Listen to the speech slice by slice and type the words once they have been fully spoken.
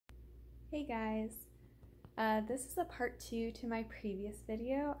Hey guys, this is a part 2 to my previous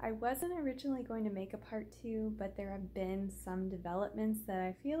video. I wasn't originally going to make a part 2, but there have been some developments that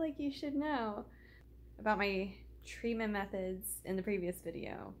I feel like you should know about my treatment methods in the previous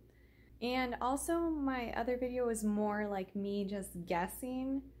video. And also my other video was more like me just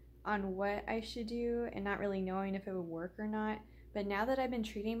guessing on what I should do and not really knowing if it would work or not. But now that I've been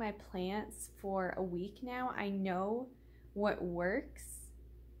treating my plants for a week now, I know what works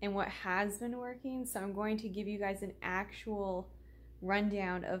and what has been working, so I'm going to give you guys an actual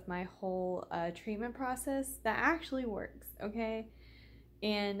rundown of my whole treatment process that actually works, okay?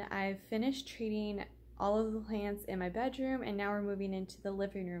 And I've finished treating all of the plants in my bedroom, and now we're moving into the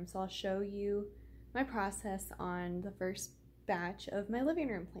living room, so I'll show you my process on the first batch of my living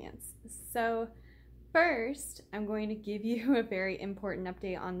room plants. So first, I'm going to give you a very important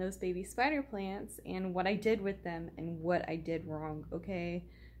update on those baby spider plants and what I did with them and what I did wrong, okay?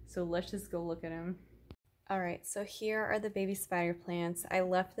 So let's just go look at them. Alright, so here are the baby spider plants. I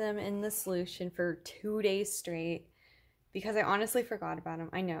left them in the solution for 2 days straight because I honestly forgot about them.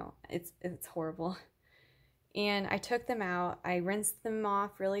 I know, it's horrible. And I took them out, I rinsed them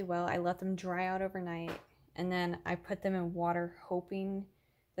off really well, I let them dry out overnight, and then I put them in water hoping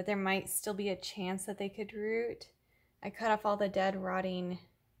that there might still be a chance that they could root. I cut off all the dead rotting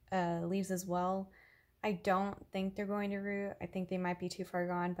leaves as well. I don't think they're going to root. I think they might be too far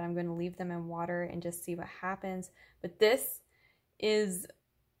gone, but I'm going to leave them in water and just see what happens. But this is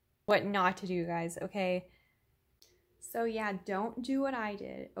what not to do, guys, okay? So yeah, don't do what I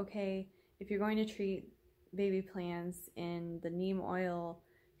did, okay? If you're going to treat baby plants in the neem oil,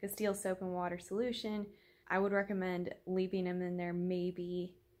 Castile soap and water solution, I would recommend leaving them in there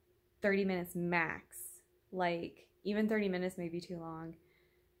maybe 30 minutes max. Like, even 30 minutes may be too long.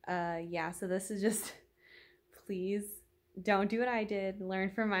 Yeah, so this is just... Please don't do what I did.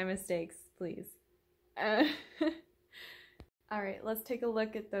 Learn from my mistakes, please. Alright, let's take a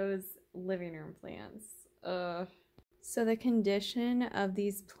look at those living room plants. So the condition of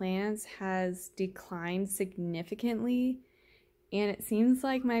these plants has declined significantly, and it seems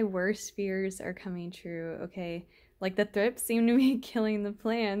like my worst fears are coming true, okay? Like the thrips seem to be killing the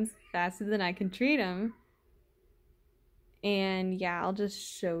plants faster than I can treat them. And yeah, I'll just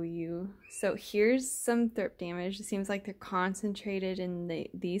show you. So here's some thrip damage. It seems like they're concentrated in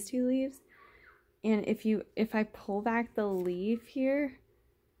these two leaves. And if I pull back the leaf here,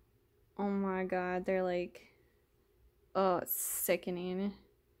 oh my god, they're like, oh, it's sickening.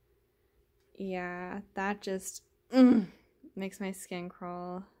 Yeah, that just makes my skin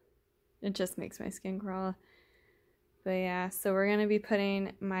crawl. It just makes my skin crawl. But yeah, so we're gonna be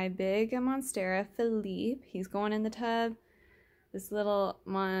putting my big Monstera Philippe. He's going in the tub. This little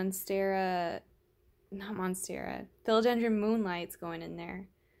Philodendron Moonlight's going in there.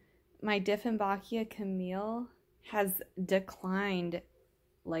 My Dieffenbachia Camille has declined,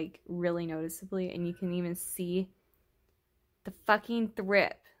 like, really noticeably, and you can even see the fucking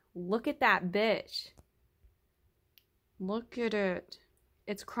thrip. Look at that bitch. Look at it.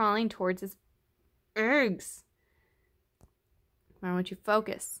 It's crawling towards its eggs. Why don't you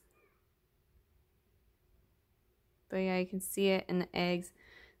focus? But yeah, you can see it in the eggs.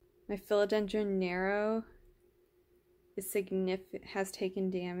 My Philodendron Narrow is has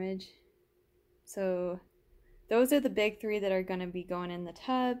taken damage. So those are the big three that are going to be going in the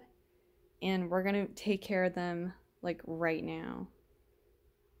tub. And we're going to take care of them like right now.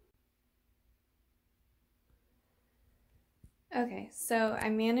 Okay, so I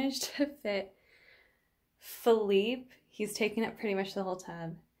managed to fit Philippe. He's taken up pretty much the whole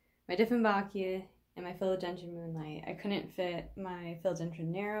tub. My Dieffenbachia and my Philodendron Moonlight. I couldn't fit my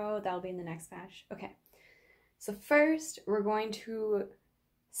Philodendron Narrow. That'll be in the next batch. Okay, so first we're going to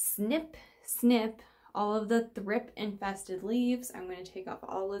snip all of the thrip infested leaves. I'm going to take off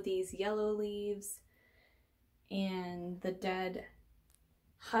all of these yellow leaves and the dead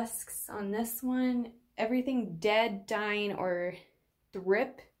husks on this one. Everything dead, dying, or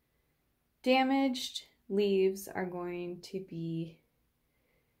thrip damaged leaves are going to be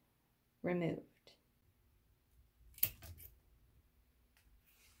removed.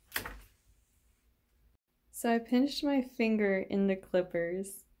 So I pinched my finger in the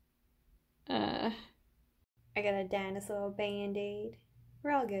clippers. I got a dinosaur band-aid.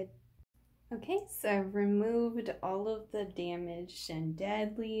 We're all good. Okay, so I've removed all of the damaged and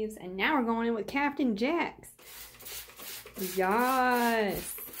dead leaves, and now we're going in with Captain Jack's.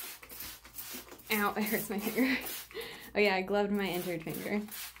 Yes! Ow, it hurts my finger. Oh yeah, I gloved my injured finger.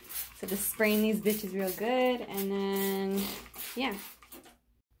 So just spraying these bitches real good, and then, yeah.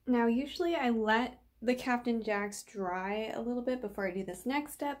 Now usually I let the Captain Jacks dry a little bit before I do this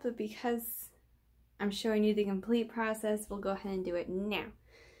next step, but because I'm showing you the complete process, we'll go ahead and do it now.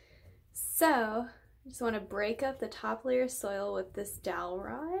 So, I just want to break up the top layer of soil with this dowel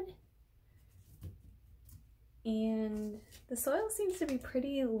rod. And the soil seems to be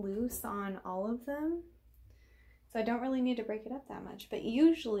pretty loose on all of them, so I don't really need to break it up that much, but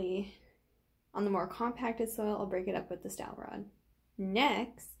usually on the more compacted soil, I'll break it up with this dowel rod.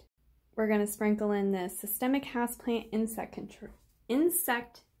 Next, we're going to sprinkle in the systemic houseplant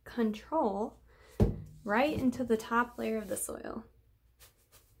insect control right into the top layer of the soil.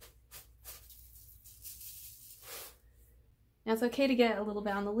 Now it's okay to get a little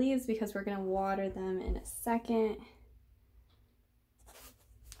bit on the leaves because we're going to water them in a second.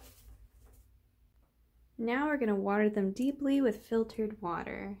 Now we're going to water them deeply with filtered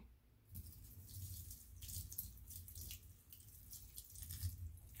water.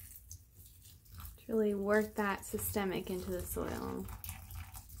 To really work that systemic into the soil.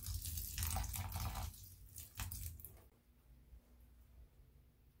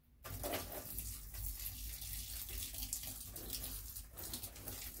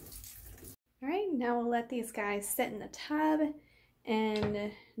 Now we'll let these guys sit in the tub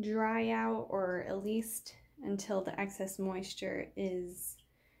and dry out, or at least until the excess moisture is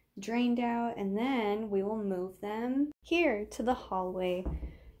drained out, and then we will move them here to the hallway,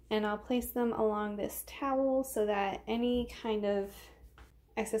 and I'll place them along this towel so that any kind of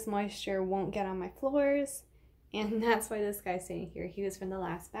excess moisture won't get on my floors. And that's why this guy's sitting here. He was from the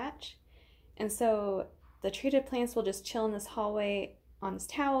last batch. And so the treated plants will just chill in this hallway on this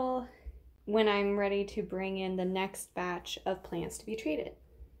towel when I'm ready to bring in the next batch of plants to be treated.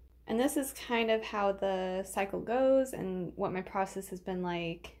 And this is kind of how the cycle goes and what my process has been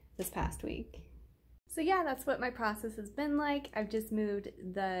like this past week. So yeah, that's what my process has been like. I've just moved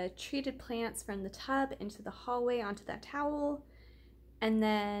the treated plants from the tub into the hallway onto that towel, and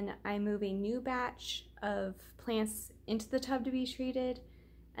then I move a new batch of plants into the tub to be treated,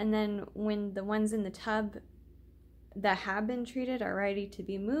 and then when the ones in the tub that have been treated are ready to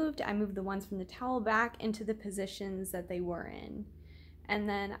be moved, I move the ones from the towel back into the positions that they were in. And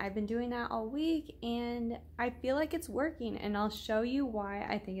then I've been doing that all week, and I feel like it's working, and I'll show you why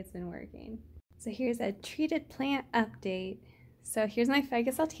I think it's been working. So here's a treated plant update. So here's my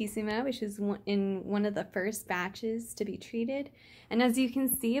Ficus altissima, which is in one of the first batches to be treated. And as you can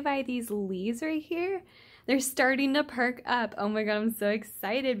see by these leaves right here, they're starting to perk up. Oh my god, I'm so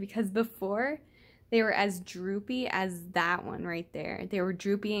excited, because before they were as droopy as that one right there. They were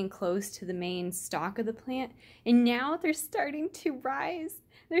droopy and close to the main stalk of the plant, and now they're starting to rise.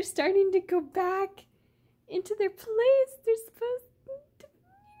 They're starting to go back into their place. They're supposed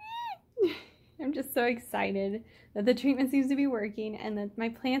to... I'm just so excited that the treatment seems to be working and that my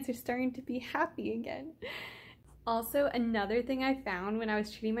plants are starting to be happy again. Also, another thing I found when I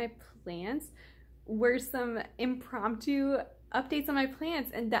was treating my plants were some impromptu updates on my plants,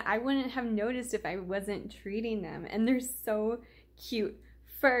 and that I wouldn't have noticed if I wasn't treating them, and they're so cute.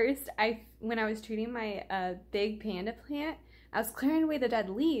 First, when I was treating my big panda plant, I was clearing away the dead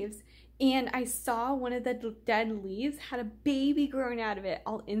leaves, and I saw one of the dead leaves had a baby growing out of it.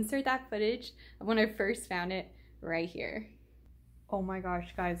 I'll insert that footage of when I first found it right here. Oh my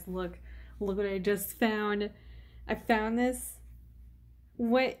gosh, guys, look what I just found. I found this.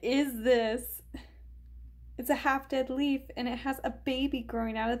 What is this? It's a half-dead leaf, and it has a baby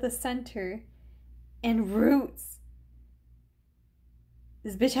growing out of the center. And roots.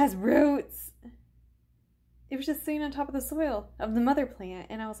 This bitch has roots. It was just sitting on top of the soil of the mother plant,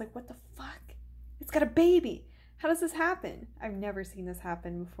 and I was like, what the fuck? It's got a baby. How does this happen? I've never seen this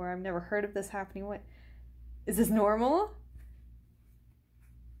happen before. I've never heard of this happening. What? Is this normal?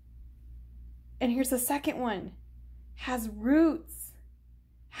 And here's the second one. Has roots.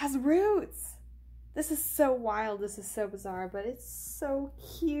 Has roots. This is so wild, this is so bizarre, but it's so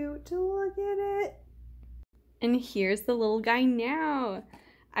cute to look at it. And here's the little guy now.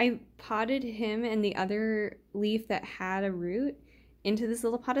 I potted him and the other leaf that had a root into this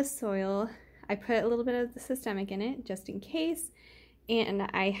little pot of soil. I put a little bit of the systemic in it, just in case, and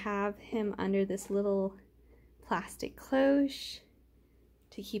I have him under this little plastic cloche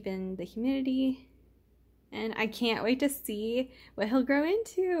to keep in the humidity, and I can't wait to see what he'll grow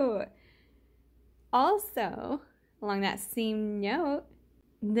into. Also, along that same note,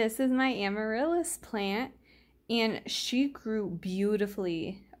 this is my amaryllis plant, and she grew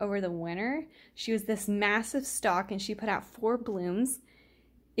beautifully over the winter. She was this massive stalk, and she put out 4 blooms.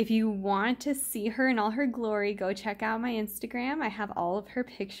 If you want to see her in all her glory, go check out my Instagram. I have all of her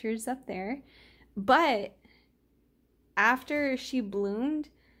pictures up there. But after she bloomed,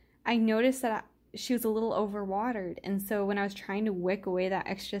 I noticed that she was a little overwatered. And so when I was trying to wick away that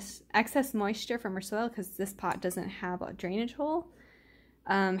excess moisture from her soil, because this pot doesn't have a drainage hole,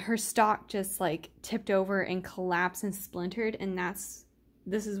 her stalk just like tipped over and collapsed and splintered, and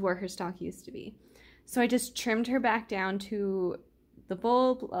this is where her stalk used to be. So I just trimmed her back down to the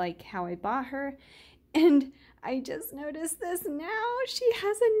bulb like how I bought her, and I just noticed this now. She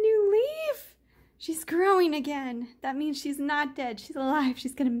has a new leaf. She's growing again. That means she's not dead. She's alive.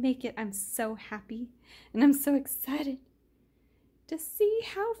 She's gonna make it. I'm so happy, and I'm so excited to see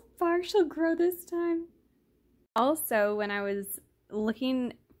how far she'll grow this time. Also, when I was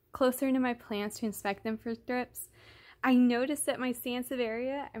looking closer into my plants to inspect them for thrips, I noticed that my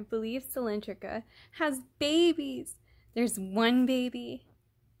sansevieria, I believe cylindrica, has babies. There's one baby,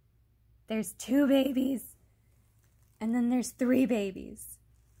 there's two babies, and then there's three babies.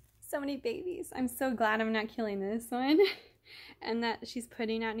 So many babies. I'm so glad I'm not killing this one and that she's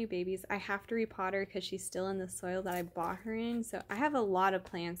putting out new babies. I have to repot her because she's still in the soil that I bought her in. So I have a lot of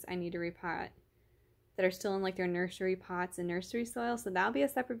plants I need to repot that are still in like their nursery pots and nursery soil. So that'll be a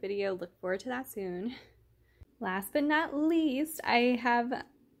separate video. Look forward to that soon. Last but not least, I have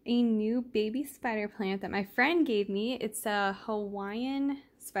a new baby spider plant that my friend gave me. It's a Hawaiian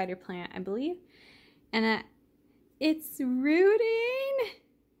spider plant, I believe. And it's rooting.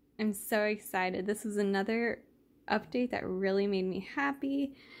 I'm so excited. This is another update that really made me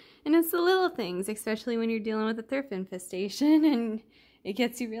happy. And it's the little things, especially when you're dealing with a thrip infestation and it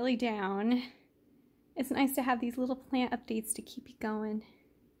gets you really down. It's nice to have these little plant updates to keep you going.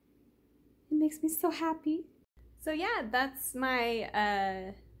 It makes me so happy. So yeah, that's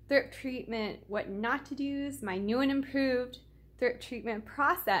my thrip treatment, what not to do's, my new and improved thrip treatment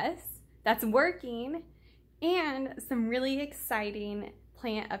process that's working, and some really exciting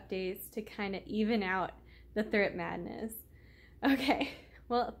plant updates to kind of even out the thrip madness. Okay,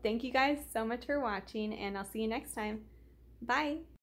 well, thank you guys so much for watching, and I'll see you next time. Bye!